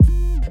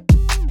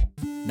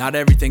Not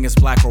everything is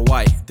black or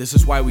white. This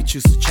is why we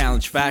choose to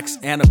challenge facts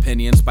and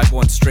opinions by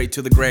going straight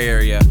to the gray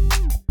area.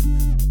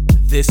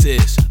 This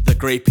is the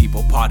Great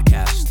People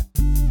Podcast.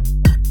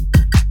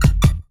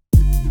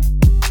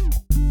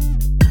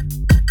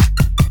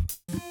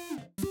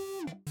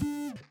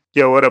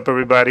 Yo, what up,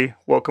 everybody?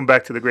 Welcome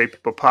back to the Great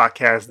People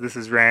Podcast. This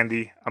is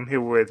Randy. I'm here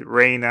with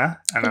Reina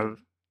and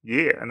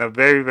a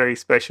very, very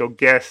special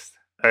guest,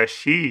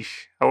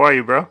 Ashish. How are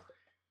you, bro?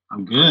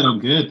 I'm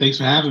good. Thanks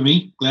for having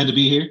me. Glad to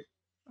be here.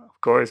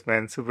 Of course,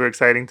 man. Super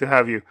exciting to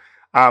have you.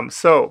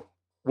 So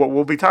what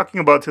we'll be talking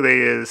about today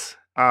is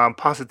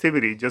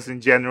positivity, just in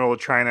general,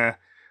 trying to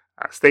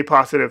stay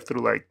positive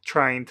through like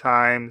trying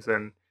times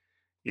and,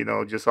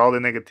 just all the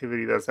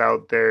negativity that's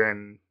out there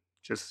and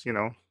just,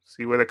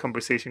 see where the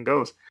conversation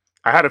goes.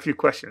 I had a few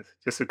questions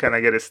just to kind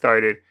of get it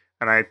started.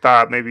 And I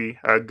thought maybe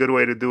a good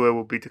way to do it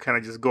would be to kind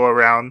of just go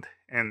around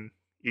and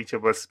each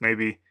of us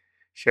maybe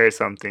share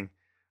something.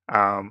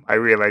 I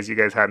realized you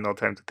guys had no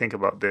time to think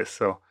about this.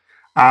 So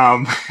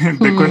the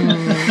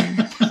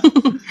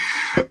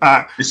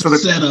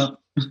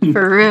setup.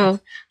 For real.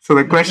 So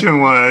the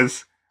question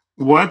was,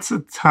 what's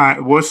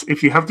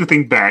if you have to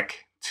think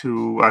back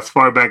to as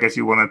far back as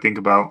you want to think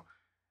about,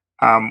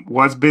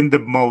 what's been the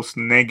most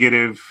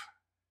negative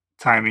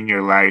time in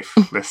your life?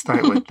 Let's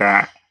start with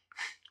that.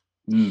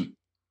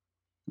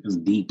 It's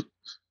deep.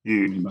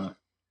 Yeah.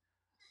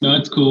 No,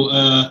 it's cool.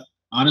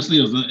 Honestly,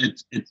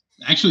 it's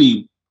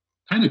actually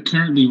kind of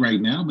currently right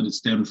now, but it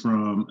stemmed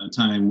from a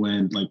time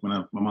when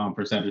my mom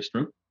first had her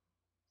stroke.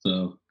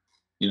 So,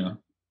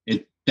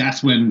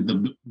 that's when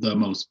the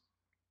most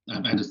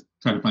I just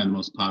try to find the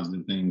most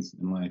positive things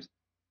in life.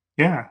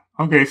 Yeah.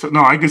 Okay. So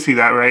no, I can see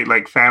that, right?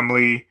 Like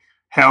family,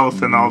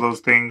 health, and all those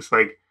things.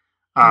 Like,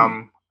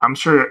 I'm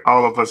sure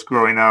all of us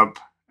growing up.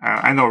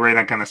 I know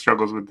Reina kind of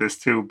struggles with this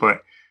too,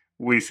 but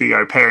we see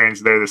our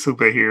parents; they're the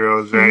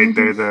superheroes, right?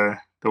 Mm-hmm.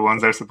 They're the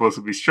ones that are supposed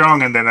to be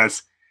strong, and then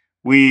as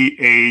we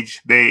age,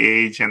 they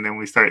age, and then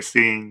we start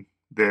seeing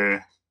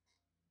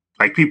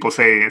like people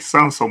say, it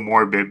sounds so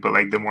morbid, but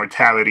like the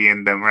mortality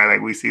in them, right?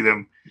 Like we see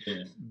them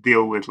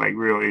deal with like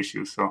real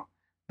issues. So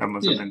that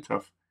must have been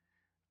tough.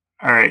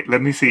 All right,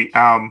 let me see.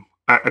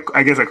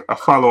 I guess a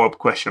follow-up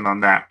question on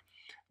that.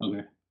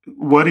 Okay.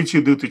 What did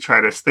you do to try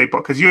to stay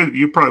positive? Because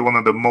you're probably one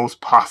of the most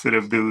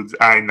positive dudes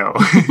I know.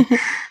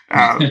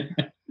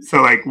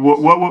 So like,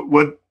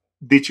 what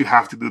did you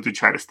have to do to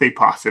try to stay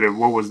positive?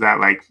 What was that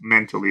like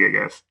mentally, I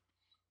guess?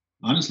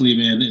 Honestly,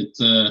 man,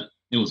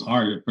 it was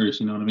hard at first,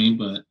 you know what I mean?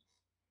 But,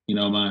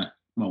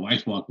 my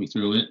wife walked me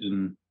through it,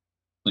 and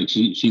like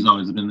she's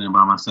always been there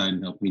by my side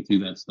and helped me through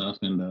that stuff.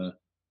 And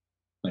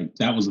like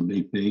that was a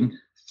big thing.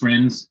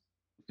 Friends,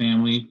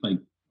 family, like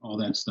all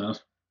that stuff.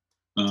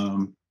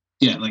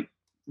 Like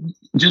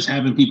just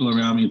having people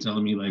around me and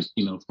telling me like,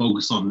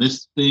 focus on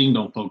this thing,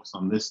 don't focus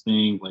on this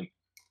thing. Like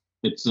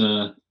it's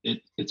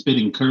been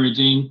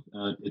encouraging.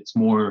 It's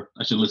more,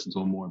 I should listen to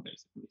them more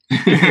basically.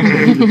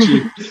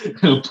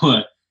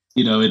 But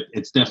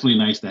it's definitely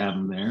nice to have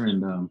them there.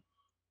 And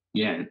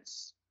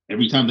it's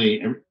every time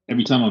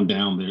I'm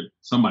down there,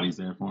 somebody's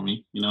there for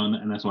me,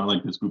 and that's why I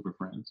like this group of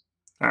friends.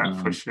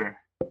 For sure.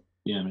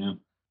 Yeah, man.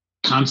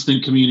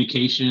 Constant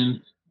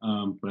communication,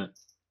 but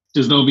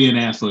just don't be an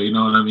asshole. You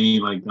know what I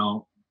mean? Like,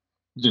 don't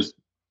just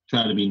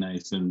try to be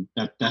nice. And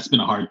that's been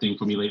a hard thing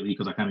for me lately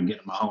because I kind of get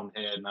in my own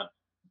head and I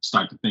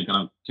start to think I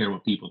don't care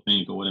what people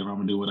think or whatever. I'm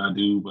gonna do what I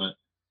do, but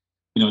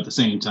at the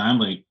same time,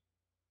 like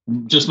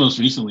just most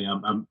recently,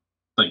 I'm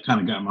like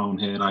kind of got my own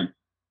head. I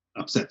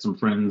upset some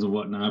friends and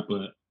whatnot,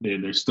 but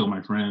they're still my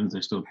friends.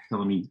 They're still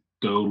telling me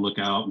go look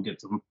out and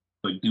get some,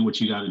 like, do what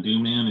you got to do,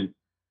 man, and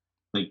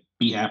like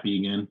be happy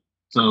again.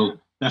 So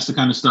that's the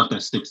kind of stuff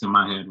that sticks in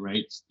my head,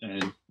 right?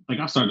 And like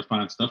I started to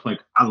find stuff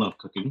like I love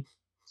cooking,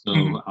 so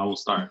I will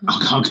start.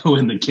 I'll go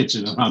in the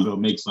kitchen and I'll go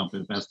make something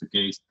if that's the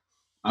case.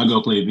 I'll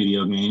go play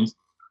video games.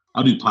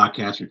 I'll do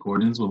podcast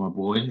recordings with my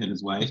boy and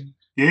his wife.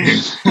 Yeah.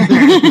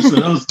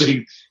 So those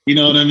things, you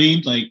know what I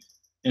mean? Like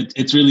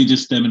it's really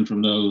just stemming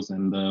from those,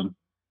 and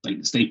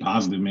like stay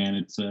positive, man.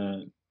 It's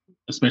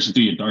especially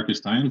through your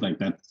darkest times, like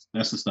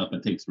that's the stuff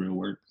that takes real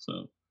work.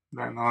 So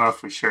no,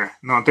 for sure.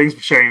 No, thanks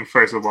for sharing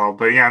first of all.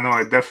 But yeah, no,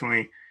 it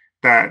definitely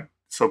that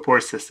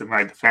support system,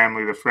 right? The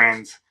family, the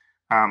friends,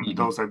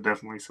 those are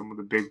definitely some of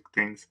the big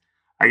things.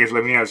 I guess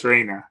let me ask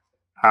Reina.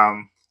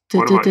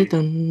 What about you?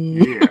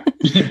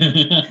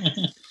 Yeah.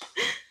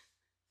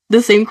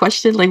 The same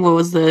question, like what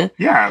was the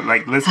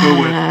like let's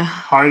go with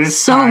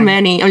hardest so time.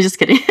 Many. I'm just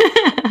kidding.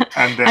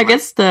 And then I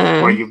guess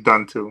what you've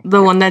done too.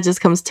 The one that just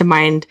comes to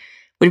mind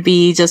would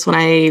be just when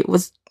I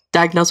was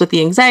diagnosed with the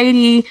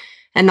anxiety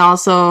and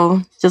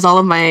also just all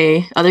of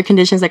my other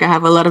conditions. Like I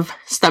have a lot of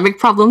stomach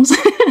problems,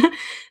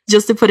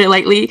 just to put it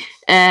lightly.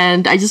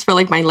 And I just felt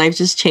like my life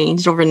just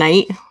changed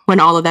overnight when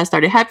all of that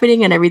started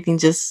happening and everything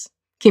just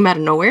came out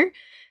of nowhere.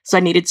 So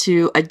I needed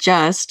to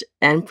adjust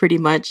and pretty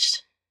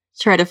much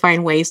try to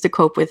find ways to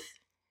cope with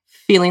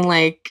feeling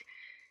like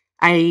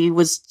I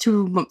was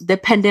too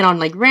dependent on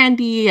like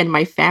Randy and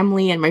my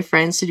family and my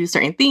friends to do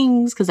certain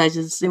things because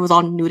it was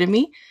all new to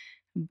me.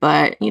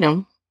 But,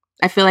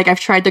 I feel like I've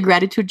tried the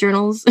gratitude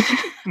journals.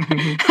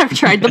 I've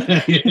tried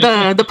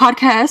the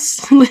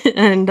podcasts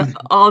and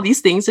all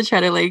these things to try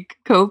to like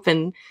cope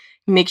and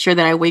make sure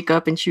that I wake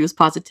up and choose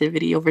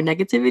positivity over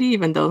negativity,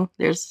 even though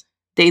there's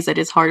days that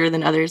it's harder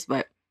than others,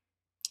 but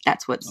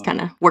that's what's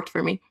kind of worked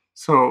for me.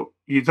 So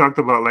you talked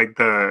about like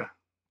the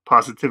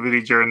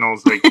positivity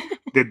journals. Like,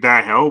 did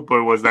that help,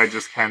 or was that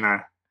just kind of?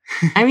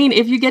 I mean,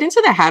 if you get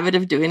into the habit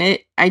of doing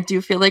it, I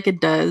do feel like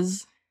it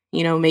does,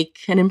 make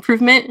an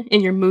improvement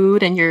in your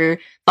mood and your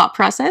thought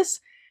process.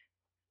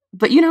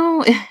 But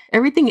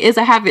everything is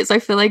a habit. So I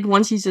feel like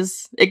once you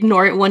just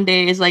ignore it one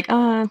day, it's like,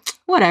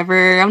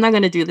 whatever, I'm not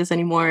gonna do this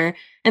anymore.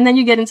 And then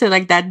you get into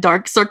like that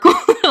dark circle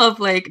of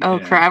like, oh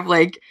crap,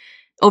 like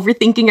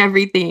overthinking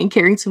everything,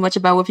 caring too much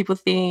about what people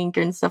think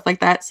and stuff like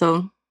that.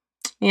 So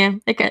yeah,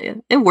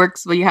 it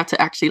works, but you have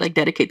to actually like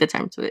dedicate the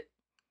time to it.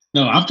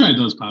 No, I've tried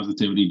those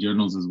positivity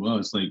journals as well.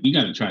 It's like you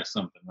got to try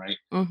something, right?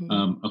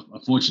 Mm-hmm.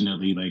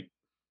 Unfortunately, like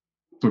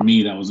for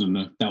me, that wasn't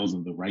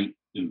the right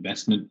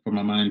investment for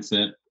my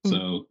mindset. Mm-hmm.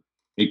 So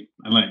I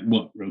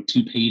wrote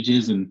 2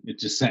 pages and it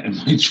just sat in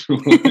my drawer.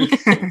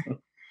 So,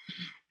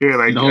 yeah,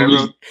 like the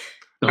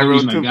whole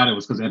reason I got it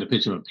was because I had a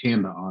picture of a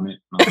panda on it.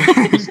 And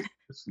I was like,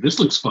 this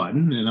looks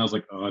fun, and I was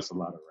like, oh, that's a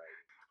lot of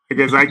writing. I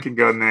guess I can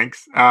go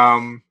next.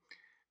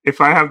 If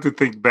I have to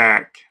think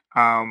back,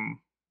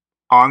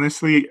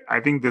 honestly, I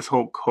think this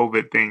whole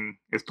COVID thing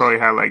has probably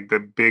had like the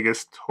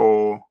biggest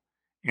toll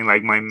in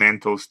like my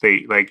mental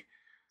state. Like,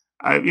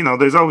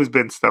 there's always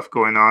been stuff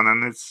going on,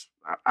 and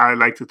I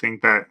like to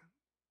think that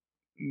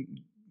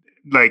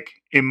like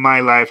in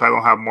my life, I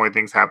don't have more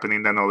things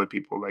happening than other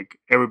people. Like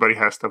everybody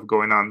has stuff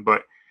going on,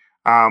 but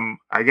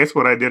I guess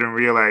what I didn't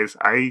realize,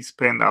 I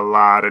spend a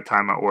lot of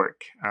time at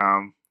work.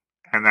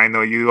 And I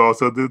know you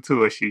also do too,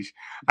 Ashish.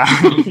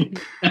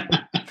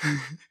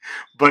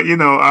 But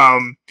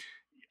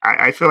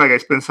I feel like I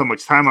spend so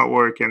much time at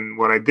work, and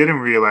what I didn't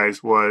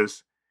realize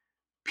was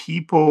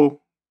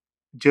people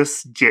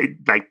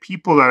like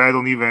people that I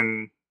don't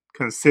even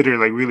consider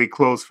like really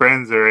close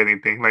friends or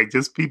anything, like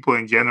just people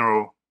in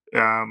general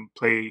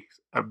play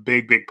a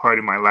big part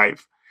in my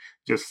life.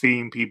 Just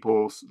seeing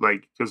people,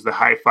 like just the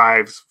high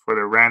fives for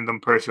the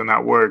random person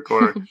at work,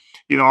 or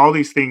all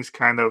these things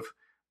kind of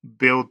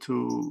build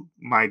to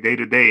my day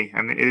to day,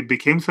 and it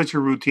became such a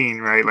routine,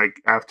 right? Like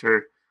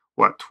after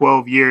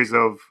 12 years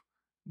of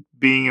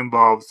being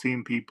involved,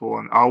 seeing people,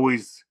 and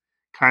always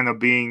kind of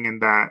being in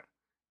that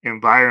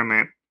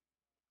environment,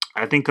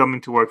 I think coming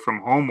to work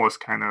from home was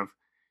kind of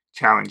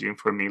challenging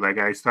for me. Like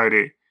I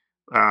started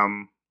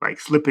like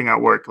slipping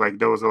at work. Like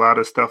there was a lot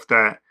of stuff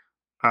that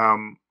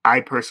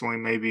I personally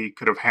maybe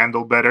could have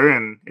handled better,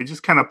 and it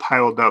just kind of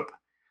piled up.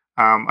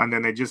 And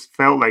then it just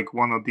felt like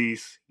one of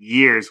these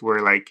years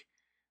where like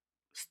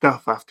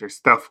stuff after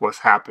stuff was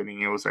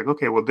happening. It was like,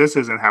 okay, well, this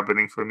isn't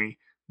happening for me.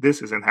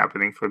 This isn't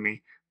happening for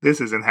me.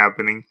 This isn't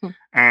happening.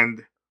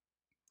 And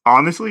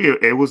honestly,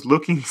 it was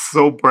looking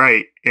so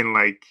bright in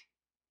like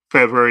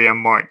February and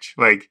March.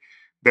 Like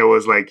there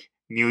was like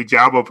new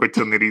job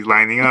opportunities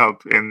lining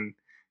up, and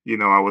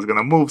I was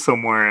gonna move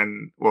somewhere,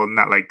 and well,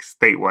 not like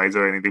state-wise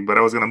or anything, but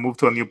I was gonna move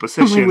to a new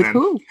position. With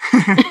who?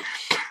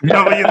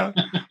 No, but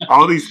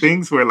all these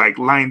things were like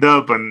lined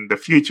up, and the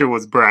future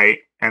was bright.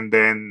 And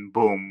then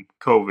boom,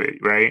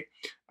 COVID, right?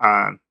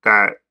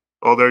 That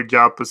other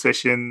job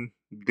position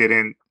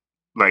didn't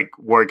like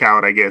work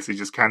out. I guess it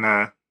just kind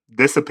of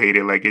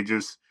dissipated. Like it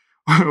just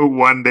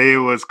one day it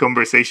was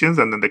conversations,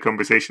 and then the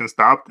conversation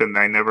stopped, and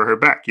I never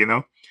heard back.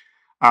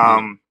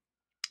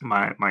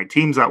 My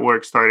teams at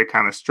work started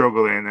kind of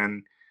struggling,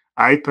 and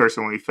I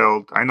personally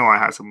felt, I know I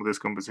had some of these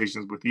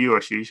conversations with you,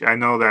 Ashish. I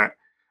know that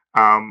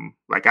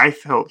like I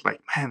felt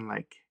like, man,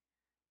 like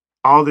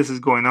all this is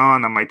going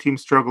on and my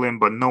team's struggling,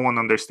 but no one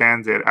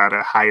understands it at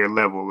a higher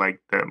level, like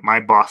my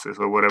bosses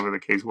or whatever the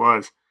case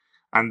was.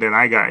 And then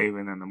I got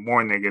even in a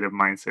more negative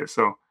mindset.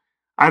 So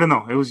I don't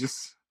know, it was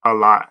just a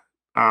lot.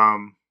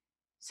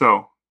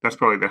 So that's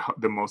probably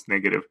the most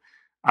negative.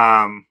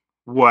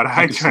 What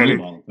I tried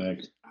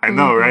to, I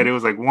know, right? It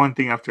was like one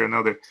thing after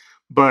another.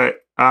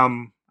 But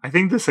I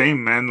think the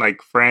same, man,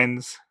 like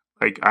friends,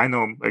 like I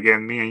know,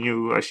 again, me and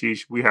you,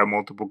 Ashish, we have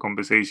multiple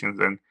conversations,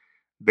 and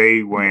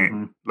they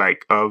went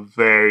like a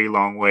very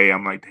long way.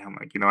 I'm like, damn,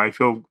 like, I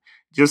feel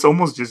just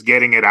almost just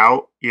getting it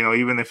out,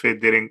 even if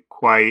it didn't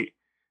quite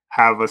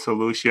have a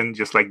solution,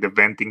 just like the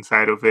venting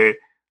side of it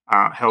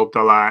helped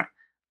a lot.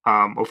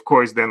 Of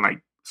course, then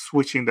like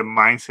switching the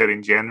mindset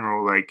in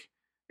general, like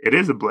it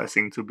is a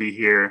blessing to be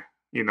here,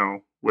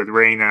 with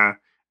Reina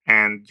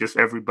and just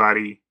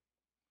everybody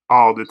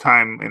all the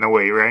time in a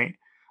way, right?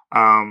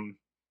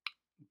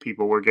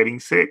 People were getting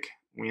sick.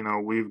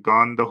 We've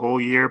gone the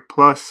whole year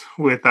plus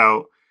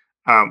without,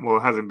 well,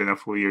 it hasn't been a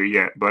full year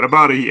yet, but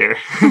about a year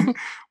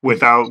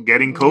without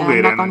getting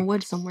COVID. Knock on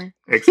wood somewhere.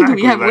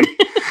 Exactly.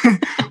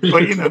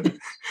 Like, but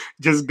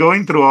just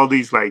going through all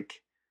these,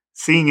 like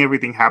seeing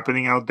everything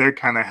happening out there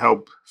kind of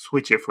helped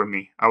switch it for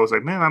me. I was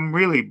like, man, I'm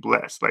really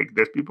blessed. Like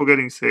there's people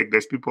getting sick.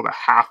 There's people that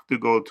have to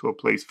go to a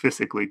place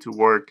physically to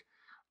work.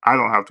 I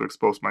don't have to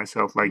expose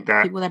myself like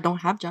that. People that don't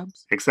have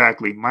jobs.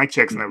 Exactly. My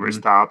checks never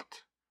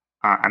stopped.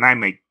 And I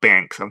make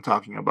banks. I'm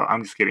talking about.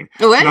 I'm just kidding.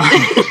 What? No.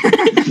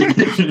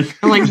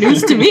 I'm like,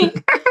 news to me.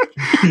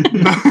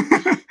 No.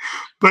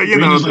 But You're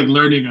just like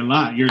learning a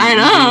lot. I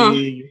know.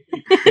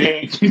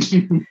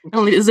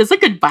 Is this a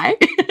goodbye?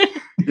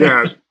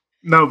 Yeah.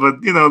 No,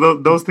 but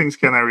those things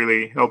kind of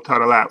really helped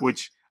out a lot,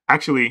 which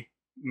actually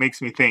makes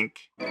me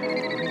think.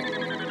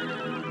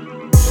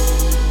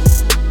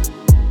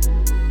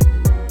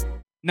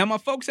 Now, my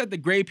folks at the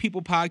Gray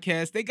People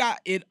Podcast, they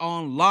got it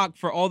on lock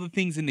for all the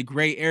things in the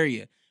gray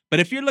area. But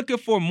if you're looking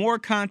for more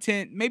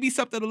content, maybe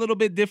something a little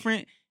bit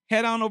different,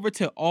 head on over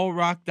to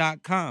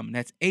allrock.com.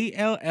 That's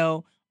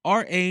ALLRAWK.com.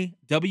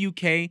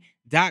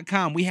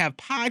 We have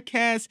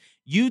podcasts,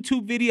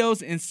 YouTube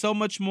videos, and so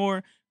much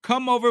more.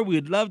 Come over.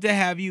 We'd love to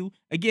have you.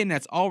 Again,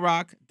 that's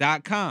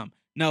allrock.com.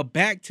 Now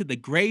back to the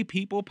Gray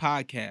People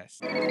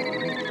Podcast.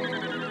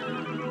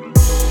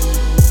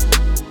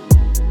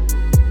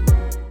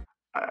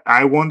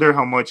 I wonder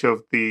how much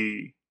of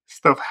the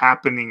stuff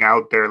happening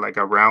out there, like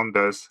around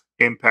us,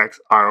 impacts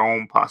our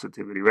own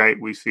positivity, right?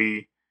 We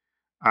see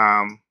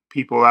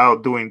people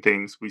out doing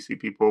things. We see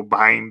people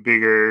buying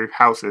bigger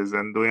houses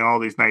and doing all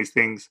these nice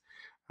things.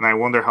 And I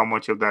wonder how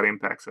much of that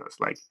impacts us.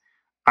 Like,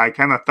 I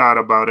kind of thought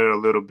about it a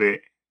little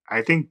bit.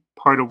 I think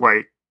part of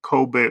why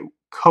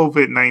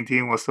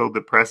COVID-19 was so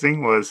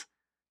depressing was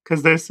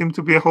because there seemed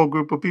to be a whole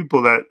group of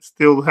people that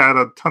still had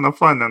a ton of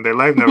fun and their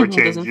life never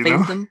changed, Doesn't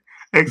faze them.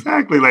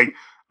 Exactly. Like,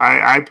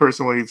 I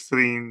personally have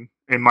seen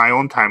in my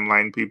own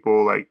timeline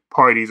people like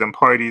parties and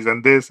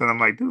this, and I'm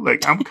like, dude,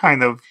 like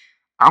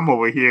I'm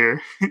over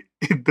here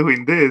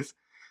doing this.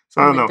 So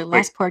I don't know. The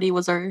last party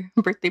was our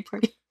birthday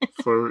party.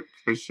 for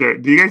sure.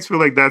 Do you guys feel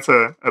like that's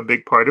a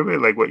big part of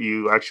it? Like what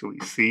you actually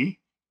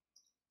see?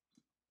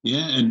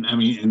 Yeah, and I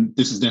mean, and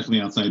this is definitely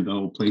outside the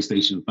whole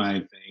PlayStation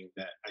 5 thing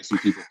that I see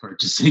people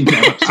purchasing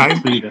that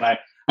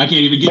I can't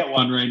even get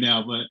one right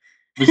now, but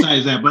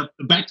besides that, but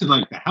back to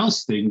like the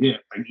house thing, yeah.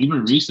 Like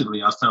even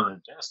recently, I was telling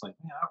Jess, like,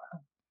 man, I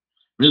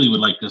really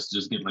would like us to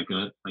just get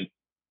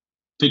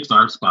fix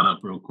our spot up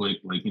real quick,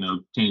 like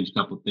change a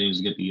couple of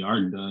things, get the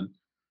yard done,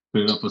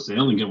 put it up for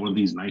sale, and get one of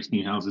these nice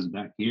new houses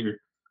back here.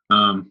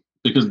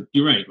 Because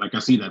you're right, like I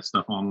see that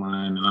stuff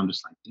online, and I'm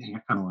just like, dang, I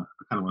kind of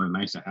want a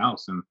nicer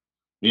house, and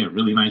yeah,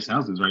 really nice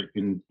houses right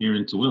here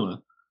in Tooele,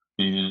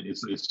 and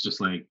it's just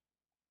like,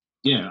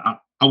 yeah,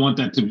 I want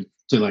that to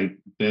like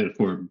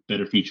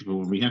better future for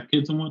when we have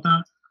kids and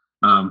whatnot.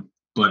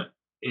 But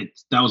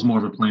that was more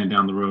of a plan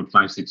down the road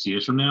 5-6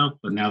 years from now.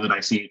 But now that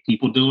I see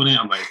people doing it,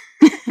 I'm like,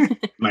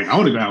 I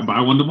want to go out and buy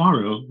one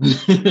tomorrow,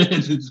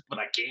 but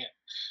I can't.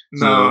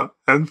 No,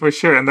 and for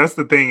sure, and that's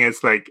the thing.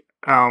 It's like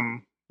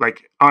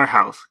our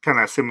house, kind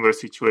of similar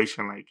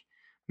situation. Like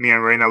me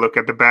and Reina look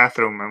at the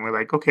bathroom and we're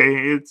like, okay,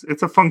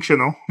 it's a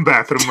functional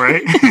bathroom,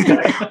 right?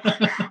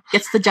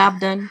 Gets the job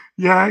done.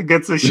 Yeah, it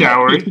gets a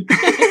shower.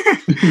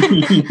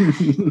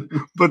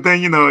 But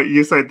then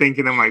you start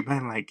thinking, I'm like,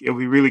 man, like it'd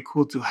be really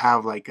cool to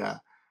have like a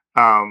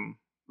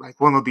like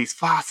one of these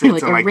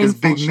faucets and like these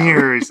big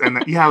mirrors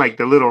and like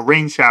the little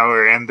rain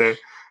shower and the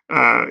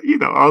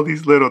all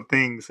these little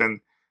things.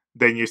 And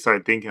then you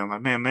start thinking, I'm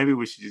like, man, maybe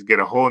we should just get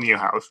a whole new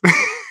house.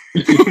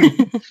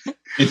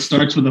 It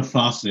starts with a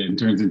faucet and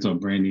turns into a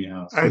brand new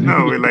house. I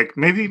know. We're like,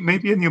 maybe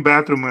a new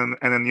bathroom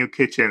and a new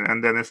kitchen.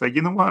 And then it's like,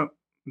 you know what?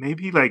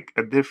 Maybe like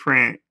a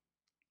different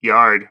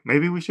yard.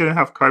 Maybe we shouldn't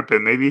have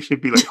carpet. Maybe it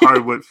should be like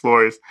hardwood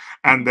floors.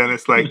 And then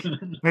it's like,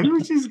 maybe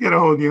we should just get a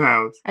whole new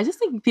house. I just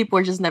think people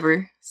are just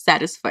never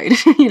satisfied,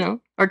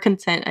 or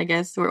content, I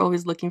guess. We're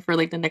always looking for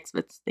like the next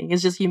best thing.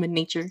 It's just human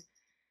nature.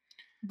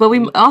 But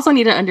we also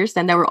need to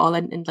understand that we're all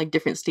in like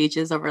different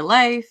stages of our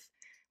life.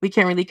 We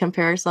can't really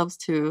compare ourselves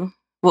to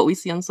what we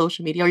see on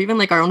social media or even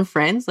like our own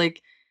friends.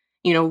 Like,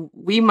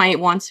 we might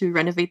want to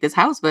renovate this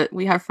house, but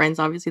we have friends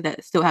obviously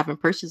that still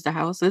haven't purchased a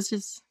house. So it's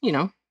just,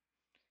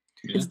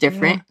 it's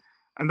different. Yeah.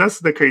 And that's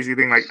the crazy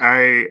thing. Like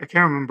I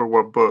can't remember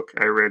what book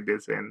I read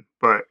this in,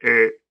 but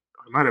it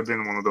might have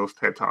been one of those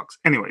TED Talks.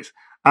 Anyways,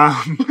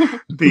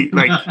 we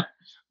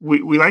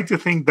like to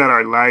think that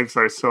our lives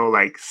are so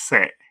like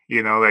set,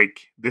 like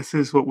this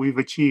is what we've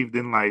achieved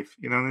in life,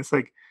 and it's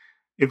like,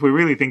 if we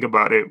really think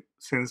about it,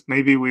 since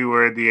maybe we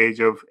were at the age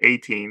of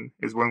 18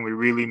 is when we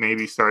really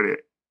maybe started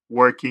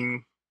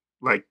working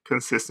like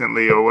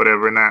consistently or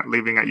whatever, not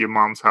living at your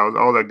mom's house,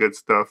 all that good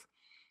stuff,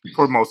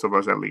 for most of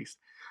us at least.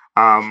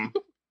 And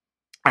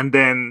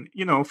then,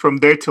 from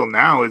there till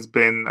now, it's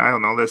been, I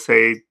don't know, let's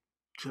say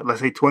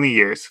 20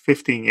 years,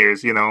 15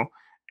 years,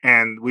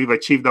 and we've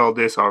achieved all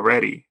this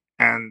already.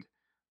 And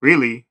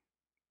really,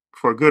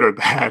 for good or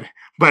bad,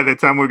 by the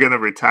time we're going to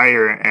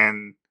retire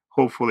and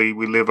hopefully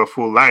we live a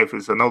full life,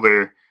 it's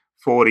another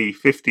 40,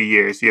 50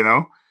 years,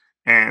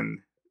 and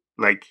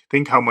like,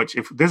 think how much,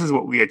 if this is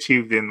what we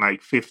achieved in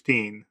like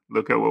 15,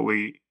 look at what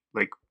we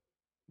like,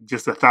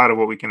 just the thought of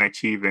what we can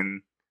achieve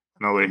in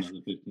another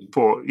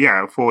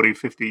 40,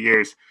 50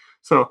 years.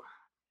 So,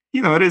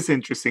 it is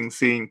interesting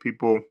seeing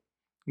people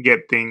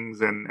get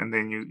things and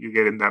then you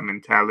get in that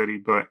mentality.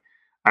 But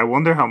I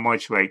wonder how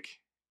much like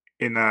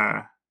in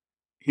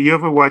you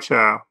ever watch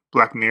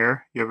Black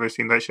Mirror? You ever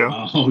seen that show?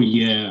 Oh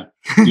yeah,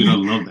 dude, I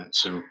love that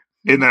show.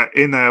 In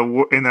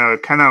a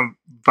kind of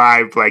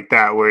vibe like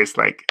that, where it's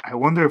like, I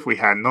wonder if we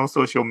had no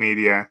social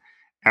media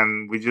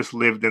and we just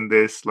lived in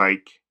this,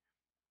 like,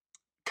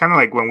 kind of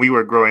like when we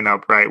were growing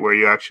up, right? Where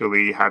you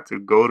actually had to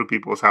go to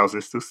people's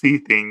houses to see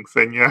things,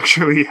 and you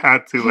actually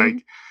had to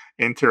like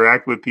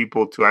interact with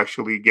people to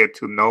actually get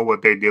to know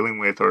what they're dealing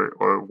with,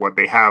 or what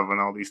they have, and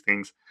all these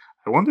things.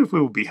 I wonder if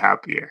we would be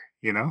happier,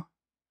 you know?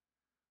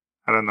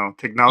 I don't know. I mean,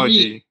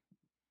 Technology.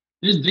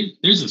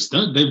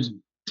 there's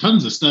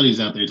tons of studies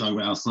out there talking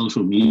about how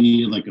social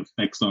media like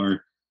affects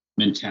our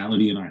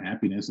mentality and our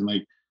happiness. And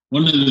like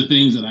one of the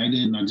things that I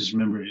did, and I just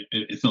remember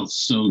it felt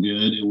so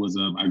good. It was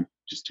I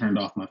just turned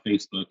off my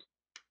Facebook,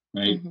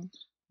 right?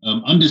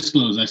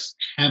 Undisclosed.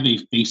 I have a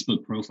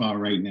Facebook profile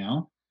right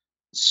now,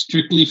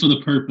 strictly for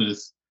the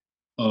purpose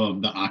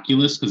of the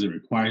Oculus, because it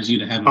requires you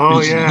to have a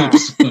Oh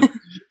Facebook. yeah.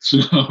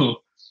 So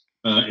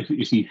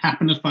if you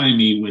happen to find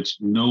me, which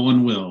no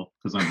one will,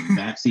 because I'm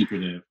that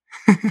secretive,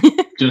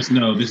 just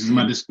know this is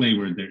my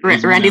disclaimer. There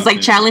is one Randy's out like,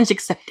 there. challenge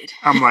accepted.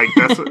 I'm like,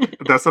 that's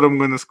what I'm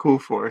going to school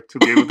for, to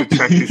be able to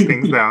track these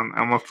things down.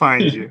 I'm gonna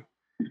find you.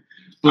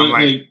 But I'm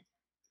like,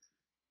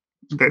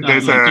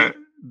 there's like,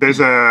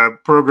 there's a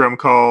program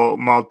called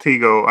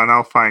Maltego, and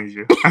I'll find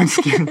you. I'm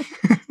just kidding.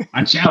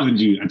 I challenge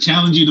you. I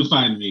challenge you to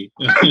find me.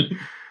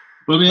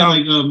 But man, No.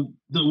 like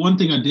the one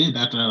thing I did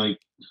after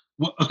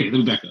okay, let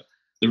me back up.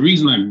 The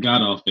reason I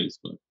got off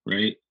Facebook,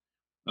 right,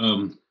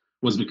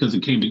 was because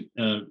it came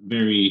to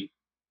very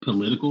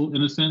political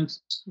in a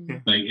sense. Yeah.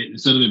 Like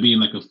instead of it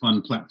being like a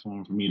fun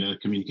platform for me to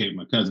communicate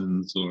with my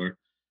cousins, or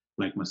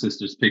like my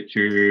sister's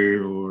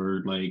picture,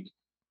 or like,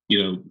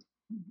 you know,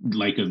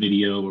 like a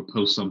video or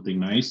post something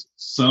nice,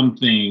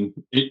 you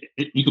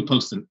could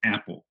post an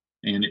apple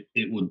and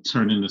it would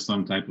turn into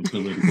some type of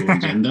political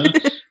agenda.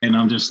 And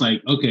I'm just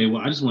like, okay,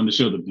 well, I just wanted to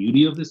show the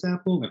beauty of this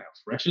apple and how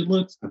fresh it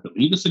looks. I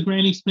believe it's a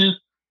Granny Smith.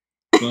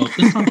 Well,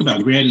 let's talk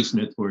about Granny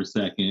Smith for a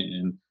second.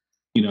 And,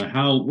 you know,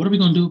 what are we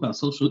going to do about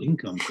social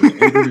income for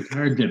the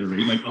over-retired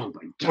generation? Like, oh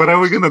my God. What are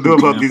we going to do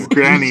about these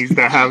grannies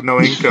that have no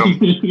income?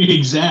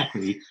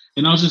 Exactly.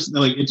 And I was just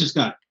like, it just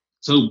got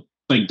so,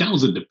 like, that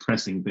was a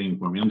depressing thing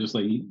for me. I'm just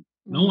like,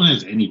 no one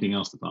has anything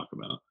else to talk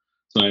about.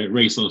 So I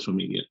erased social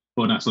media.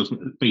 Well, not social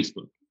media,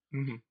 Facebook.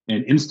 Mm-hmm.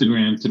 And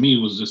Instagram, to me,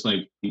 was just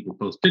like people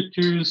post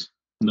pictures,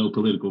 no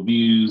political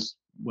views,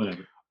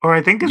 whatever. Or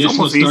I think it's Guess what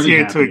almost started easier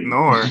to happening?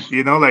 ignore.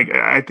 You know, like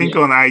I think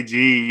Yeah. on IG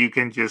you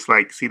can just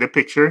like see the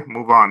picture,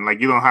 move on. Like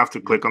you don't have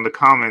to click on the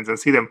comments and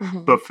see them.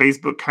 But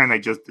Facebook kind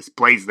of just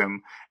displays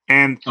them.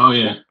 And Oh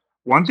yeah.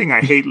 one thing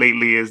I hate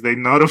lately is they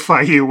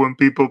notify you when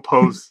people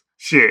post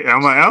shit.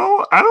 I'm like,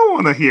 oh, I don't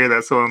want to hear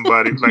that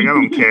somebody. Like I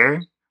don't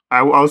care.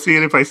 I'll see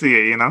it if I see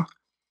it. You know.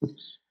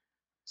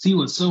 See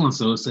what so and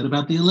so said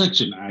about the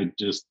election. I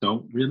just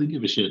don't really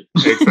give a shit.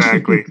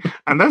 Exactly.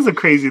 And that's the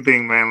crazy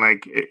thing, man.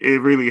 Like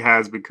it really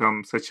has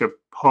become such a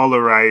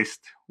polarized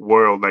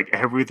world. Like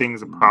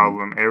everything's a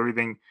problem.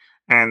 Everything.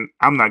 And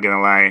I'm not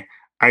gonna lie,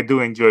 I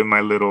do enjoy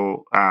my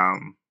little I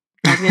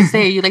was gonna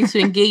say, you like to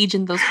engage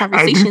in those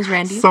conversations,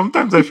 Randy.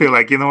 Sometimes I feel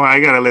like, you know what, I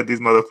gotta let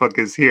these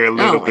motherfuckers hear a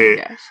little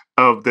bit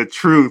of the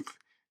truth,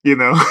 you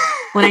know.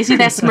 When I see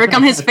that smirk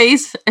on his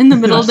face in the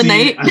middle of the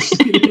night,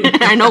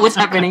 I know what's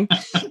happening.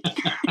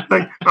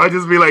 Like I'll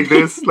just be like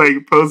this,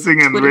 like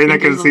posting, and Reina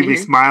can see me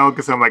smile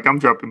because I'm like, I'm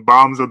dropping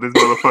bombs on these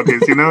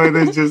motherfuckers, you know. And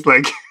it's just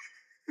like,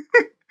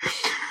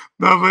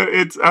 no, but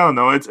I don't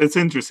know, it's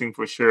interesting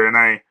for sure. And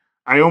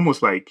I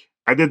almost like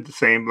I did the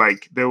same.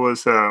 Like there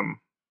was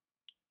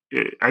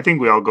I think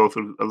we all go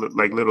through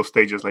like little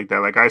stages like that.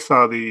 Like I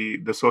saw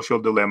the Social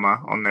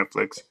Dilemma on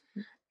Netflix,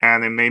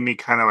 and it made me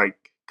kind of like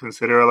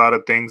consider a lot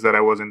of things that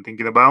I wasn't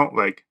thinking about,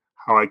 like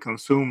how I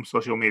consume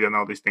social media and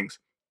all these things.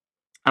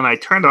 And I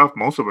turned off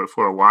most of it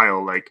for a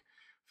while, like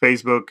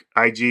Facebook,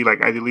 IG.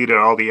 Like I deleted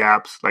all the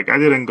apps. Like I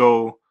didn't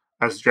go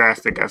as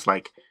drastic as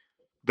like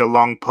the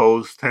long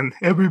post and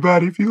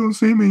everybody, if you don't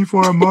see me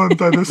for a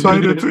month, I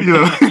decided to, you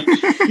know.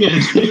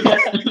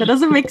 That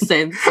doesn't make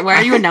sense. Why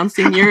are you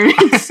announcing your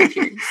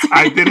experience?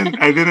 I didn't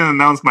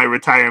announce my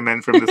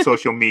retirement from the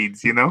social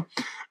medias, you know.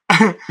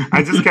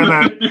 I just kind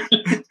of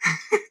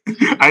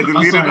I deleted.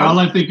 I'm sorry, all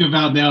I think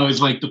about now is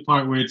like the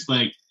part where it's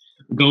like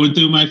going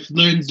through my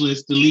friends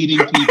list, deleting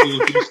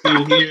people. If you're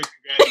still here,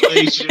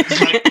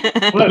 congratulations.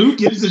 Like, well, who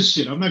gives a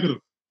shit? I'm not gonna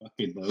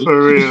fucking vote.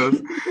 For real.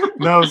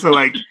 No, so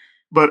like,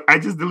 but I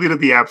just deleted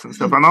the apps and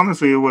stuff. And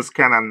honestly, it was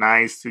kind of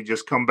nice to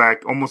just come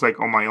back almost like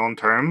on my own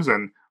terms.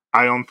 And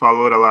I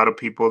unfollowed a lot of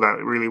people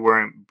that really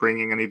weren't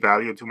bringing any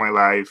value to my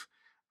life.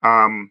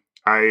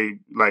 I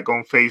like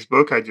on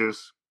Facebook, I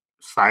just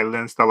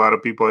silenced a lot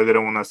of people. I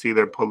didn't want to see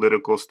their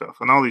political stuff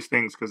and all these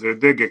things because it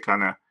did get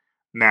kind of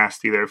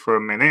nasty there for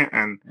a minute.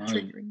 And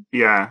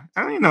yeah,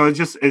 and you know,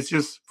 it's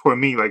just for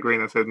me, like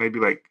Reina said, maybe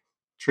like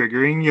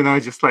triggering, you know,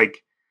 just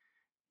like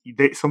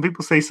some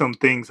people say some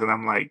things and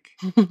I'm like,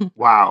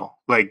 wow,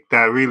 like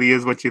that really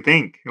is what you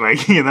think,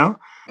 like, you know.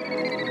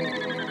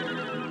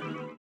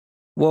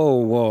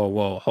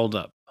 Whoa, hold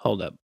up.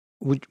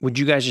 Would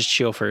you guys just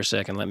chill for a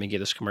second? Let me get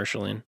this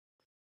commercial in.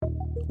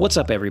 What's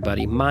up,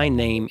 everybody? My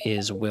name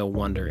is Will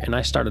Wonder, and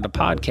I started a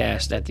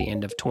podcast at the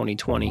end of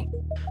 2020.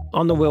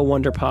 On the Will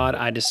Wonder Pod,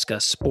 I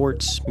discuss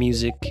sports,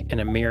 music, and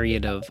a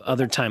myriad of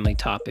other timely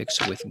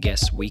topics with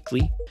guests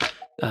weekly,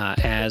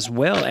 as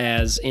well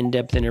as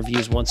in-depth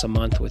interviews once a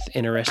month with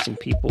interesting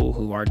people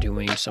who are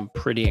doing some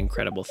pretty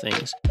incredible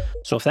things.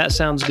 So if that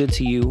sounds good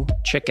to you,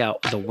 check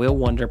out the Will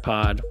Wonder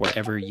Pod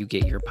wherever you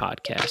get your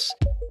podcasts.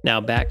 Now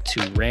back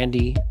to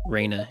Randy,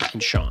 Raina,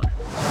 and Sean.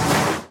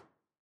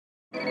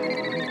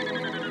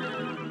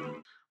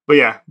 But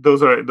yeah,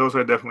 those are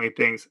definitely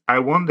things. I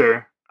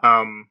wonder,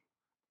 in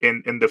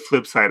the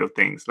flip side of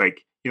things,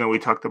 like, we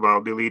talked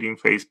about deleting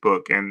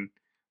Facebook and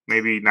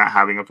maybe not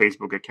having a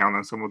Facebook account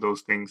and some of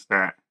those things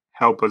that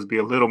help us be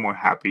a little more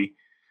happy.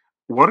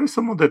 What are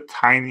some of the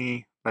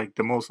tiny, like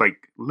the most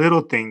like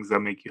little things that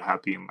make you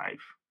happy in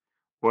life?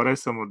 What are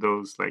some of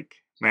those, like,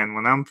 man,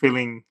 when I'm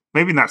feeling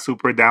maybe not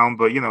super down,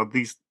 but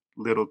these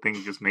little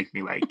things just make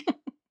me like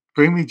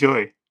bring me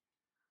joy.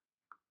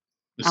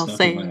 The I'll stuff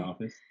say- in my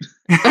office.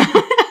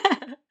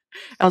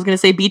 I was gonna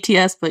say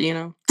BTS, but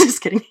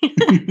just kidding.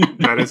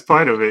 That is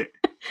part of it.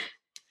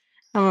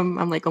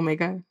 I'm like, oh my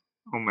god.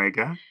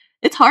 Omega.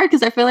 It's hard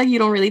because I feel like you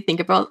don't really think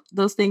about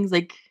those things,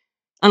 like,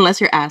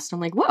 unless you're asked. I'm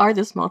like, what are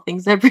the small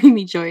things that bring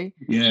me joy?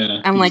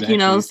 Yeah. I'm like,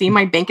 exactly. seeing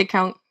my bank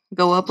account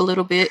go up a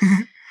little bit,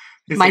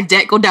 He's my like,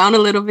 debt go down a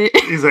little bit.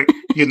 he's like,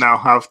 you now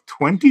have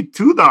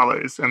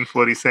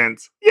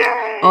 $22.40.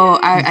 Yay! Oh,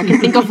 I can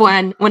think of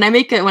when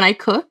I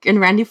cook and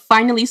Randy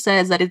finally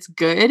says that it's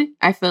good.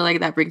 I feel like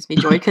that brings me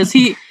joy because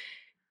he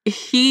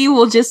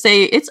will just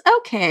say it's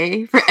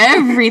okay for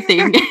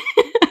everything.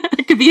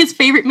 It could be his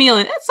favorite meal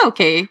and it's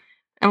okay.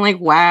 I'm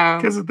like, wow.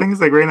 Because the thing is,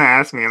 like, Raina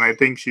asked me, and I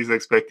think she's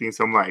expecting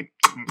some like,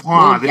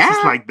 wow, this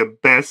is like the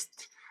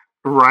best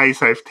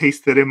rice I've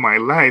tasted in my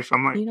life.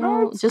 I'm like,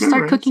 just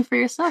start cooking for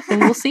yourself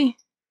and we'll see.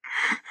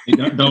 Hey,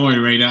 don't worry,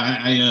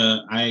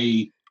 Raina.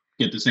 I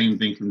get the same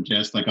thing from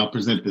Jess. Like, I'll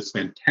present this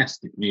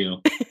fantastic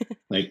meal,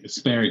 like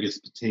asparagus,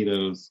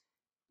 potatoes,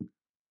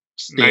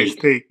 steak, Nice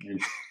steak. and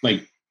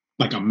like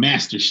a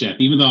master chef.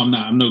 Even though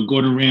I'm no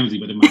Gordon Ramsay,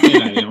 but in my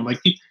head I am. I'm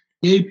like,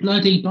 you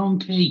bloody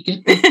donkey,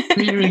 get the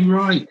pairing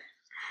right.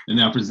 And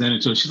then I present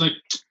it to her. She's like,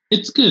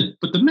 it's good,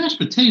 but the mashed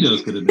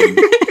potatoes could have been.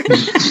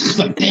 She's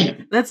like,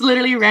 damn. That's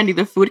literally Randy,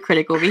 the food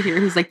critic over here,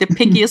 who's like the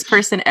pickiest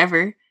person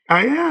ever.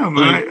 I am.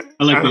 I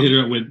like to hit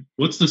her up with,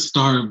 what's the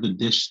star of the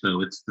dish,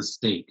 though? It's the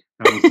steak.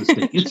 How was the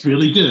steak? It's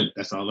really good.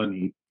 That's all I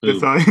need.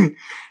 That's all,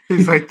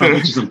 he's like, I'll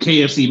get you some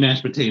KFC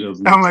mashed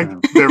potatoes. I'm like,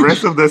 the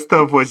rest of the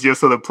stuff was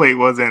just so the plate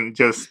wasn't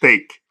just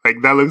steak.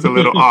 Like, that looks a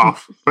little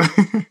off.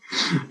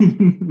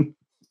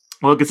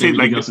 Well, you can see,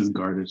 like, else is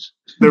garbage.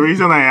 The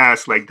reason I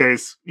ask, like,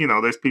 there's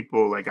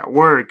people like at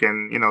work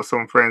and,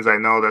 some friends I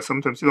know that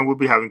sometimes, we'll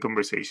be having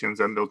conversations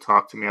and they'll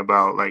talk to me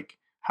about like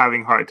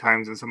having hard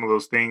times and some of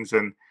those things.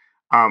 And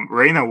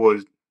Raina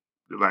would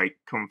like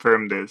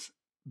confirm this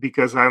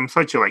because I'm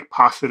such a like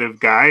positive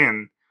guy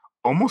and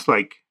almost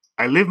like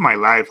I live my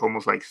life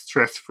almost like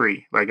stress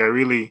free. Like, I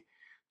really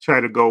try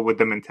to go with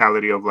the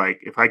mentality of like,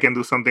 if I can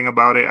do something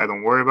about it, I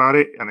don't worry about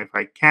it. And if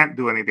I can't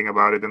do anything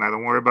about it, then I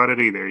don't worry about it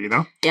either,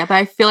 Yeah, but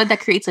I feel like that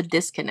creates a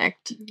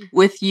disconnect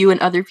with you and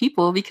other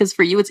people because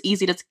for you, it's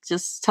easy to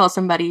just tell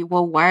somebody,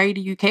 well, why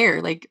do you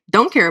care? Like,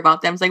 don't care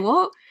about them. It's like,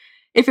 well,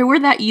 if it were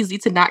that easy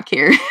to not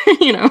care,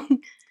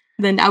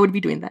 then I would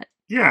be doing that.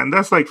 Yeah, and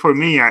that's like, for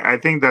me, I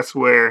think that's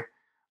where,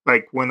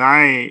 like, when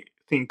I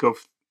think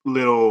of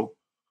little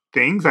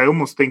things, I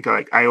almost think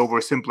like I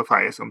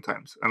oversimplify it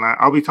sometimes. And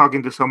I'll be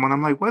talking to someone,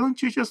 I'm like, why don't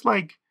you just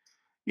like,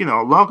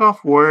 log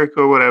off work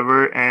or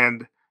whatever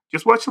and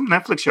just watch some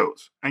Netflix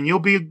shows and you'll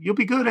be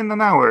good in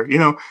an hour,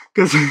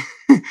 because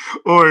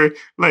or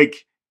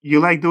like, you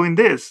like doing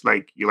this,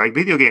 like you like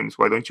video games,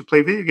 why don't you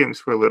play video games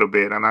for a little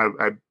bit? And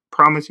I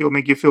promise you'll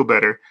make you feel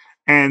better.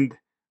 And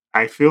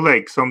I feel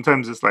like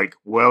sometimes it's like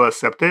well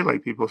accepted,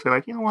 like people say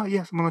like, you know what,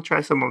 yes, I'm gonna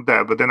try some of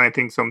that. But then I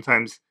think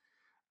sometimes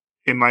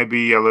it might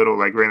be a little,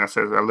 like Raina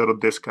says, a little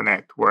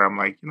disconnect where I'm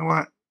like, you know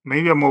what,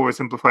 maybe I'm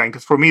oversimplifying.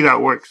 Because for me,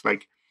 that works.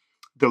 Like,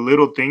 the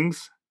little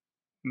things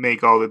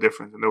make all the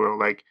difference in the world.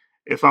 Like,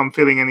 if I'm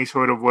feeling any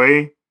sort of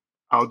way,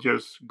 I'll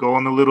just go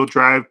on a little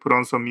drive, put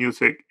on some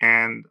music,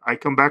 and I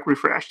come back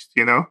refreshed,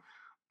 or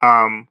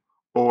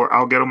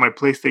I'll get on my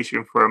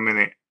PlayStation for a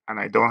minute. And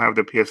I don't have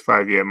the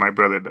PS5 yet. My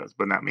brother does,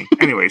 but not me.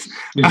 Anyways.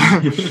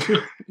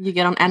 You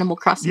get on Animal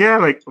Crossing. Yeah,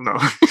 like, no,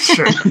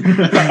 sure.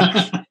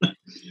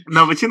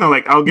 No, but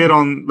like, I'll get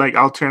on, like,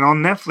 I'll turn on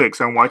Netflix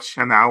and watch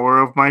an hour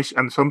of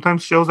and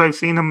sometimes shows I've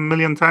seen a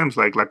million times,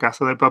 like La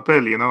Casa de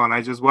Papel, and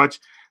I just watch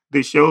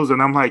these shows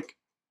and I'm like,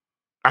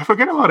 I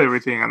forget about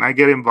everything and I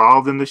get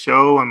involved in the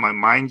show and my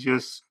mind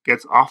just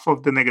gets off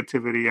of the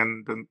negativity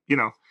and then,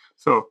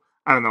 so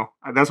I don't know.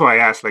 That's why I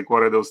asked, like,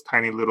 what are those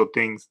tiny little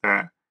things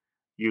that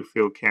you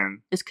feel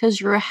can? It's because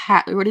you're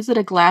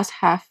a glass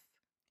half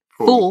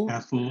full,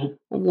 Half full,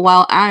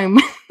 while I'm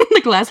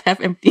the glass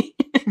half empty.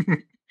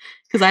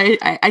 Because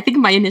I think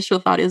my initial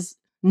thought is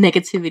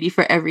negativity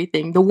for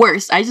everything. The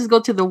worst. I just go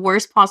to the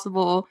worst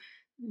possible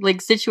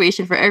like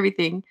situation for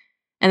everything.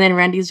 And then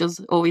Randy's just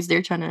always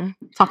there trying to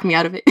talk me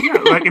out of it.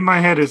 Yeah, like in my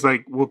head is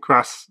like, we'll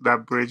cross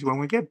that bridge when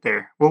we get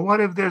there. Well,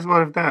 what if this,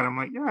 what if that? I'm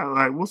like, yeah,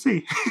 like we'll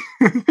see.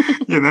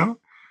 You know?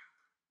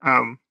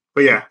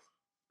 But yeah.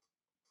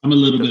 I'm a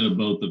little bit of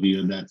both of you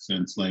in that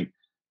sense. Like,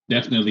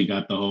 definitely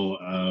got the whole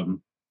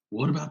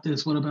what about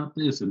this? What about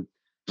this? And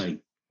like,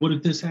 what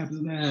if this happens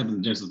and that happens?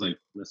 And Jess is like,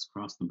 let's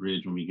cross the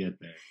bridge when we get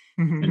there.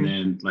 And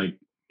then like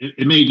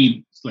it may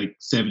be like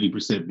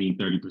 70% me,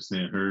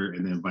 30% her,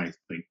 and then vice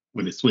like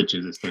when it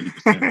switches, it's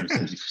 30% her,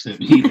 70%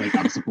 me. Like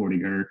I'm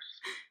supporting her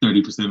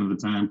 30% of the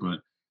time.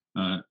 But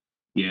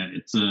yeah,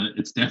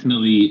 it's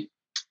definitely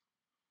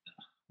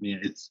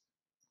it's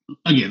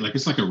again like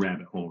it's like a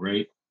rabbit hole,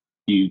 right?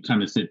 You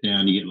kind of sit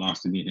down, you get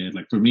lost in your head.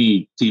 Like for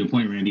me, to your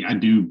point, Randy, I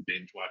do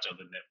binge watch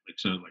other Netflix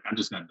shows. Like I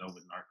just got done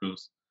with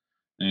Narcos,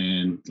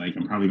 and like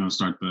I'm probably gonna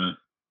start the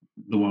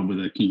one with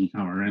Kiki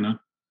Camarena.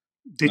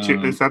 Did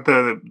you? Is that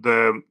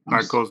the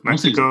Narcos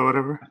Mexico or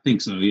whatever? I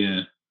think so,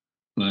 yeah.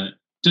 But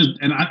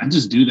I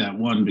just do that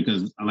one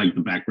because I like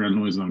the background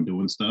noise when I'm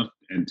doing stuff,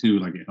 and two,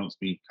 like it helps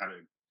me kind of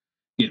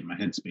get in my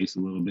headspace a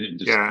little bit and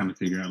just kind of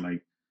figure out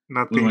like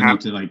what do I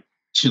need to like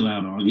chill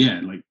out on.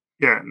 Yeah, like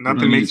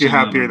nothing makes you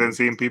happier than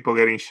seeing people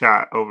getting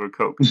shot over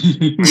coke.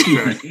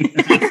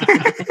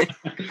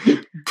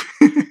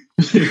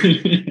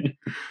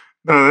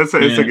 No, it's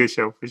a good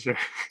show for sure.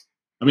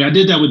 I mean, I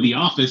did that with The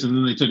Office, and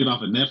then they took it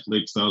off of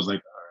Netflix. So I was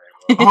like,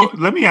 all right. Well.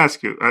 Let me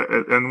ask you,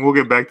 and we'll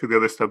get back to the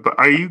other stuff. But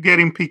are you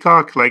getting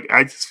Peacock? Like,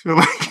 I just feel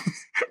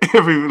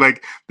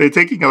like they're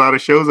taking a lot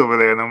of shows over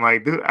there, and I'm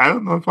like, dude, I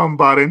don't know if I'm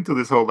bought into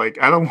this whole like.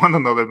 I don't want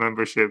another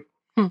membership.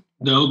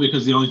 No,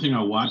 because the only thing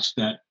I watched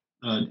that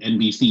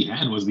NBC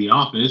had was The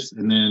Office,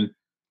 and then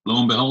lo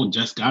and behold,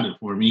 Jess got it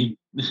for me.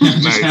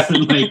 Just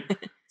happened like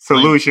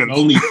solutions.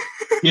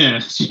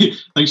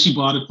 She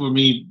bought it for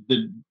me.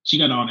 She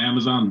got it on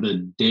Amazon the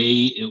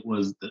day it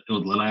was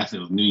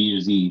New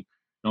Year's Eve.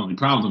 The only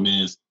problem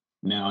is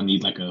now I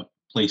need like a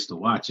place to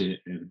watch it,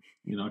 and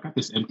I got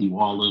this empty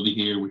wall over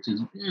here, which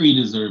is very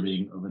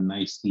deserving of a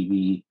nice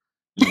TV,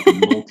 like a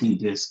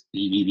multi-disc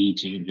DVD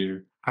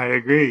changer. I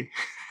agree.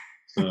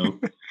 So,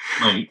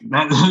 like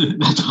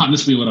that's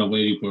honestly what I'm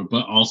waiting for.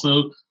 But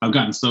also, I've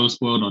gotten so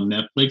spoiled on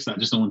Netflix, I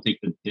just don't want to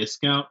take the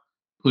disc out,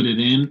 put it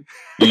in,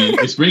 and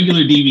it's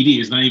regular DVD.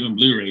 It's not even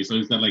Blu-ray, so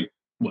it's got like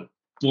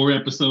 4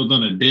 episodes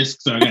on a disc.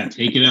 So I gotta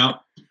take it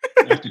out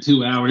after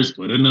 2 hours,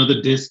 put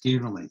another disc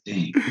in. I'm like,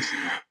 dang.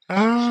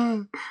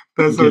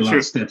 That's so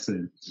true. Steps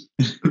in.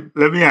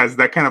 Let me ask.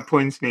 That kind of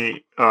points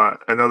me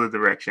another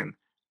direction.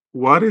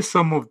 What is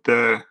some of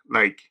the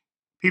like?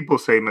 People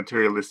say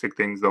materialistic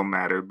things don't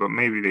matter, but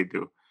maybe they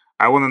do.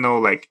 I want to know,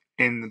 like,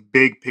 in the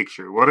big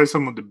picture, what are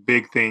some of the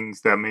big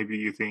things that maybe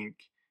you think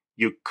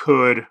you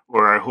could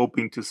or are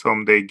hoping to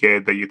someday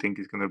get that you think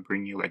is going to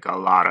bring you, like, a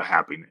lot of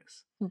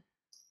happiness?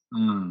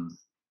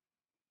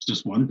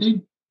 Just one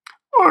thing?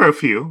 Or a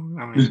few.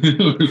 I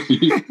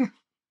mean.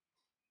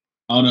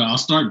 Oh, no, I'll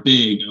start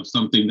big of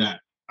something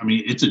that, I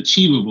mean, it's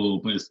achievable,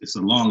 but it's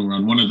a long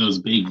run. One of those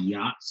big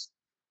yachts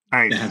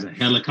that has a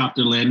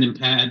helicopter landing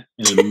pad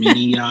and a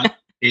mini yacht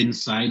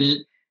inside it,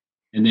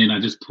 and then I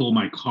just pull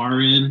my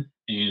car in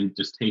and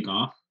just take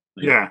off.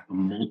 Like a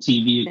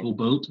multi-vehicle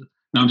boat.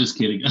 No, I'm just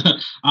kidding.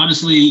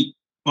 Honestly,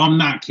 I'm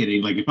not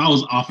kidding. Like if I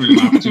was offered an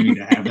opportunity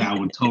to have that, I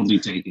would totally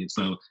take it.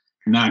 So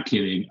not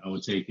kidding, I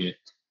would take it.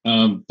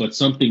 But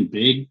something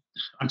big,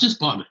 I just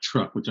bought a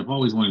truck, which I've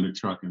always wanted a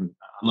truck, and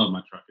I love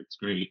my truck. It's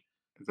great.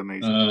 It's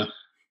amazing. I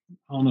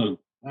don't know.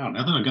 Wow,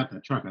 now that I got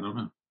that truck, I don't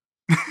know.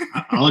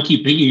 All I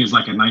keep thinking is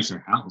like a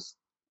nicer house.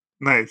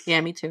 Nice.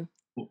 Yeah, me too.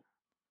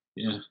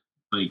 Yeah,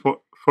 like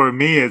for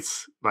me,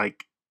 it's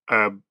like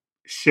a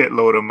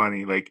shitload of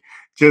money. Like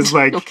just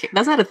like okay,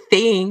 that's not a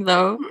thing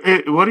though.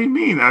 What do you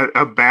mean?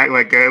 A bag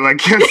like a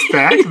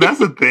stack? That's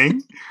a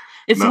thing.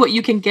 It's what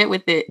you can get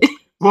with it.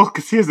 Well,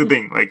 because here's the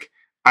thing. Like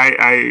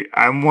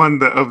I'm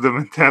one of the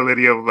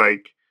mentality of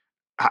like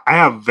I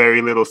have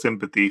very little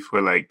sympathy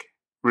for like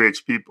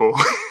rich people.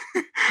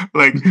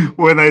 Like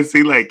when I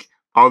see like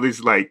all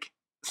these like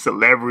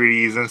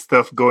celebrities and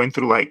stuff going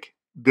through like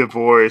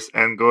divorce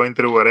and going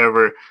through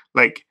whatever,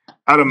 like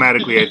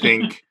automatically I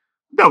think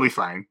they'll be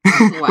fine.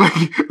 Wow.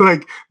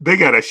 like they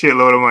got a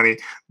shitload of money,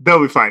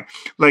 they'll be fine.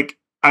 Like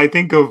I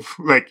think of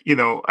like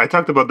I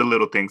talked about the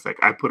little things, like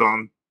I put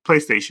on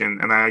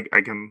PlayStation and I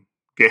can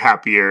get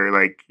happier,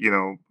 like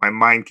my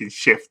mind can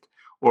shift,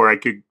 or I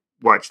could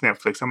watch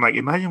Netflix. I'm like,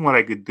 imagine what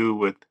I could do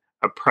with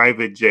a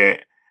private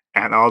jet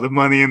and all the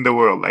money in the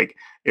world. Like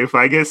if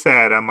I get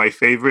sad and my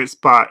favorite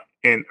spot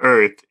in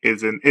Earth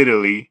is in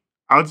Italy,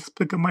 I'll just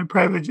pick up my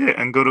private jet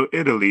and go to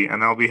Italy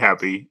and I'll be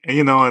happy.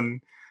 And,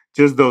 and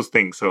just those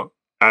things. So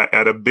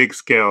at a big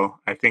scale,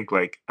 I think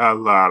like a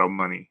lot of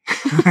money,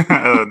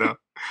 I don't know,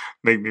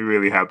 make me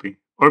really happy.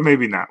 Or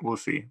maybe not. We'll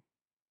see.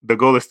 The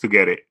goal is to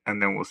get it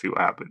and then we'll see what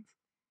happens.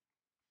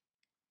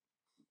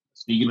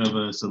 Speaking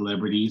of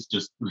celebrities,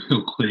 just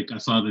real quick, I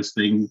saw this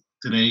thing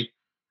today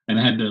and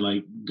I had to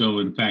like go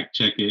and fact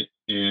check it.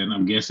 And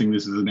I'm guessing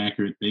this is an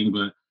accurate thing,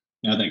 but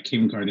now that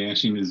Kim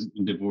Kardashian is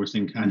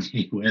divorcing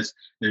Kanye West,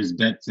 there's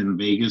bets in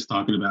Vegas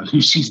talking about who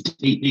she's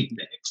dating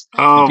next.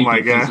 Oh And people my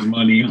are placing god!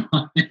 money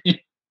on it.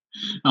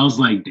 I was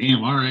like,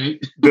 damn, all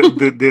right.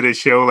 Did it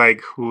show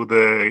like who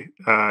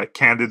the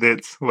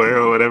candidates were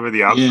or whatever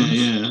the options?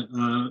 Yeah.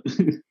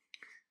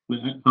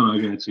 Hold on,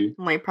 I got you.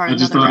 My I part,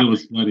 just another thought it rapper.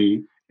 was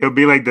funny. It'll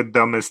be like the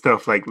dumbest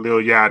stuff, like Lil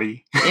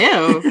Yachty.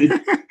 Ew.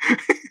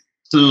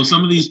 So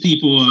some of these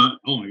people,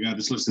 oh my god,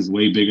 this list is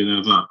way bigger than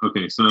I thought.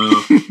 Okay, so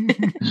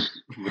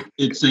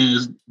it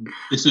says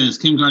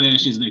Kim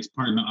Kardashian's next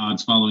partner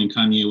odds following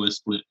Kanye West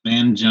split.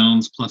 Van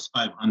Jones plus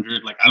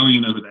 500. Like I don't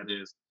even know who that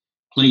is.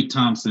 Klay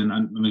Thompson, I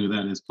don't know who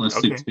that is. Plus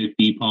Okay.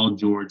 650. Paul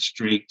George,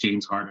 Drake,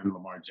 James Harden,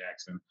 Lamar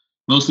Jackson.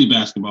 Mostly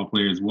basketball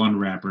players, one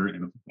rapper,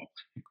 and a football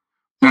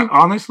player.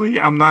 Honestly,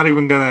 I'm not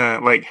even gonna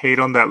like hate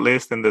on that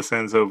list in the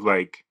sense of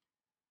like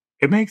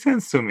it makes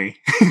sense to me.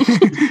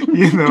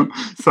 You know,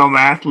 some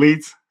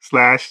athletes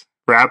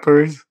 /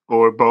 rappers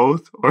or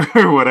both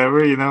or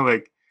whatever, you know,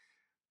 like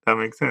that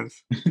makes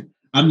sense.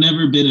 I've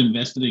never been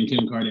invested in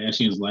Kim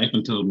Kardashian's life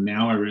until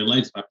now. I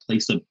realize if I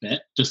place a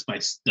bet just by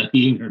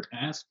studying her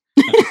past,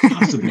 I could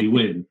possibly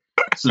win.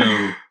 So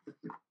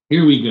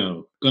here we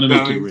go. Gonna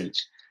make you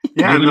rich.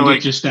 Yeah, You're gonna no, get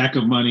like your stack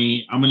of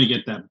money. I'm gonna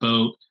get that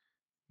boat.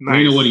 nice.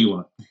 Marina, what do you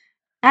want?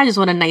 I just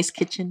want a nice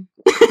kitchen.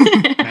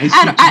 Nice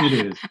kitchen it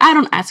is. I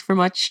don't ask for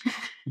much.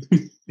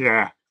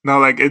 Yeah. No,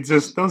 like it's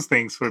just those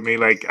things for me.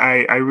 Like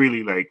I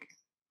really like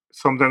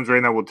sometimes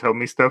Reina will tell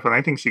me stuff and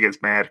I think she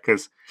gets mad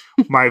because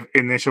my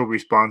initial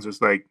response is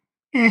like,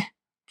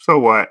 so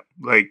what?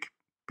 Like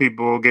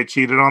people get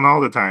cheated on all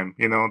the time.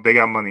 You know, they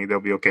got money, they'll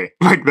be okay.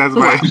 Like that's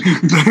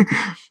my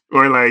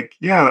or like,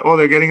 yeah, oh,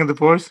 they're getting a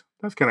divorce?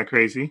 That's kind of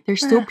crazy.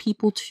 There's still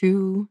people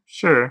too.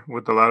 Sure,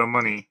 with a lot of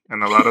money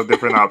and a lot of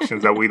different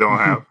options that we don't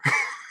have.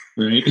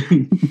 Right.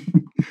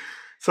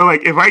 So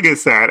like if I get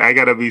sad, I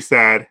gotta be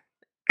sad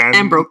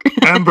And broke.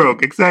 and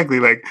broke. Exactly.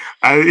 Like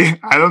I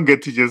don't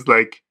get to just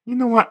like, you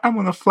know what, I'm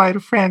gonna fly to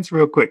France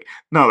real quick.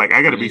 No, like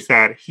I gotta be Right.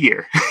 sad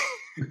here.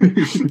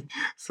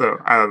 So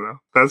I don't know.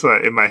 That's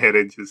why in my head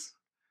it just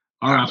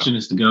Our option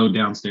is to go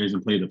downstairs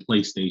and play the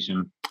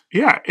PlayStation.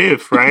 yeah,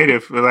 if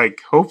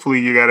like hopefully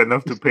you got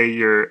enough to pay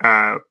your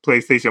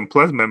PlayStation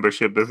Plus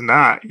membership. If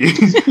not,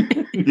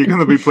 you're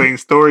gonna be playing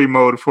story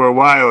mode for a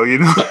while, you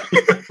know.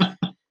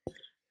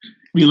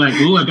 Be like,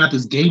 oh, I got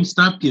this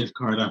GameStop gift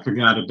card I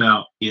forgot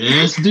about. Yeah,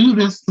 let's do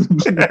this.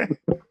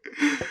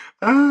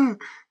 No,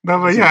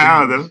 but yeah, I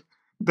don't know.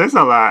 There's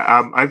a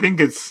lot. I think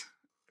it's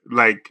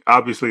like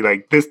obviously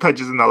like this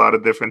touches on a lot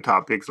of different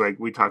topics. Like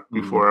we talked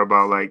before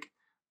about like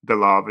the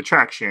law of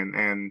attraction,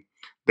 and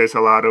there's a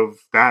lot of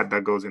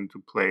that goes into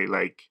play.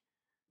 Like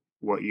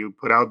what you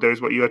put out there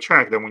is what you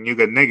attract, and when you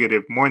get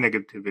negative, more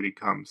negativity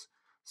comes.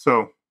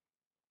 So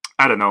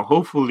I don't know.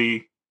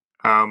 Hopefully,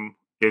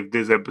 if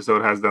this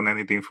episode has done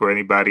anything for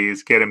anybody,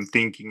 is get them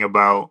thinking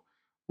about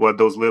what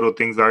those little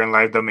things are in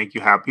life that make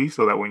you happy,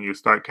 so that when you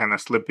start kind of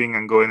slipping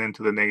and going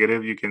into the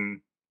negative, you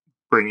can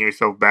bring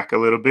yourself back a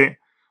little bit.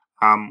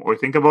 Or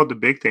think about the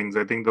big things.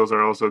 I think those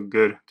are also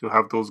good to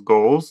have those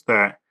goals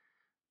that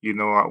you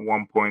know at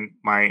one point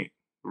might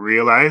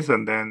realize,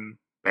 and then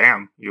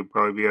bam, you'll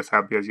probably be as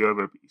happy as you'll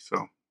ever be.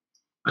 So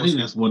I think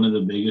that's one of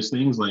the biggest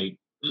things. Like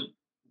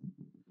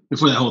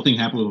before that whole thing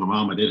happened with my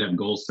mom, I did have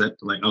goals set.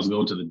 Like I was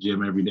going to the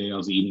gym every day. I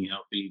was eating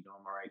healthy,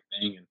 doing the right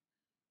thing, and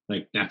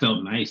like that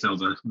felt nice. That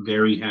was a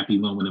very happy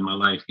moment in my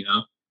life, you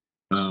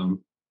know.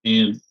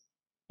 And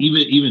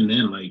even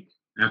then, like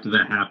after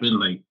that happened,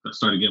 like I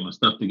started getting my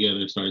stuff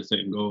together, started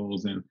setting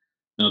goals, and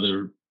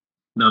another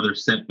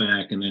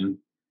setback, and then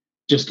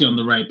just get on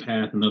the right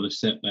path, another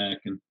setback,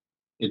 and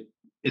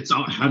it's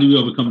all how do you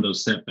overcome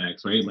those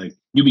setbacks, right? Like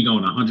you be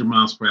going 100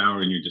 miles per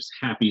hour and you're just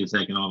happy as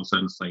heck, and all of a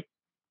sudden it's like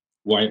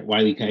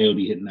Wile E.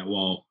 Coyote hitting that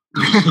wall,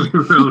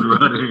 road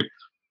runner.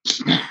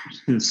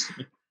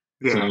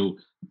 yeah, So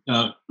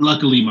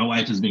luckily, my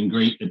wife has been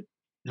great at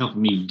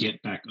helping me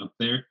get back up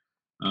there.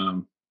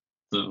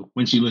 So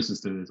when she listens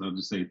to this, I'll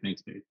just say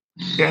thanks, babe.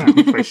 yeah,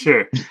 for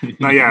sure.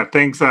 No, yeah,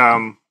 thanks.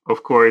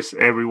 Of course,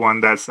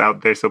 everyone that's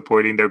out there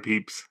supporting their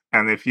peeps,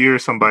 and if you're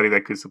somebody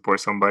that could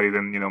support somebody,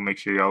 then you know make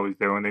sure you're always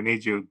there when they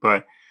need you.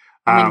 But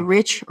I mean,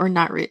 rich or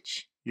not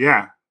rich.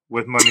 yeah,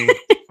 with money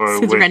or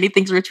Since with Randy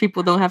thinks rich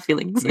people don't have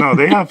feelings. no,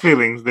 they have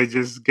feelings.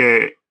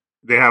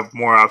 They have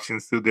more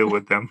options to deal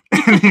with them.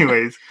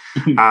 Anyways,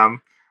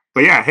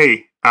 but yeah,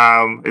 hey,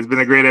 it's been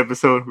a great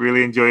episode.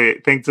 Really enjoy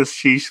it. Thanks to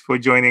Sheesh for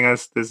joining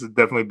us. This has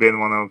definitely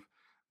been one of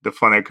the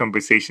funner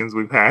conversations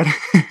we've had.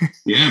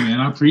 Yeah, man,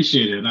 I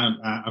appreciate it.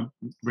 I'm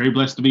very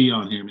blessed to be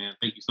on here, man.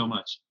 Thank you so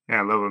much. Yeah,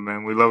 I love it,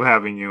 man. We love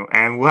having you.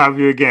 And we'll have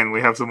you again.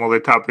 We have some other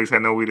topics I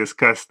know we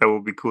discussed that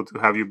will be cool to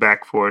have you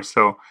back for.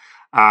 So,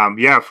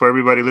 yeah, for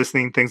everybody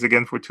listening, thanks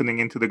again for tuning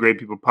into the Great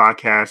People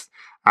Podcast.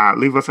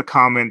 Leave us a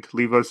comment,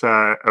 leave us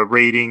a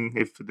rating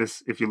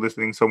if you're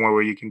listening somewhere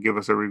where you can give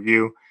us a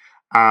review.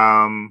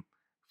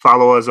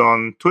 Follow us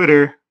on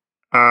Twitter,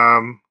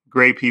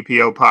 Great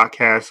PPL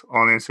Podcast,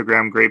 on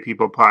Instagram, Great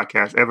People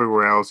Podcast.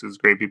 Everywhere else is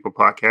Great People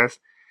Podcast.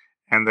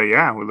 And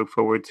yeah, we look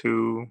forward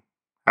to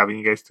having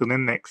you guys tune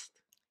in next.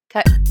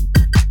 Cut.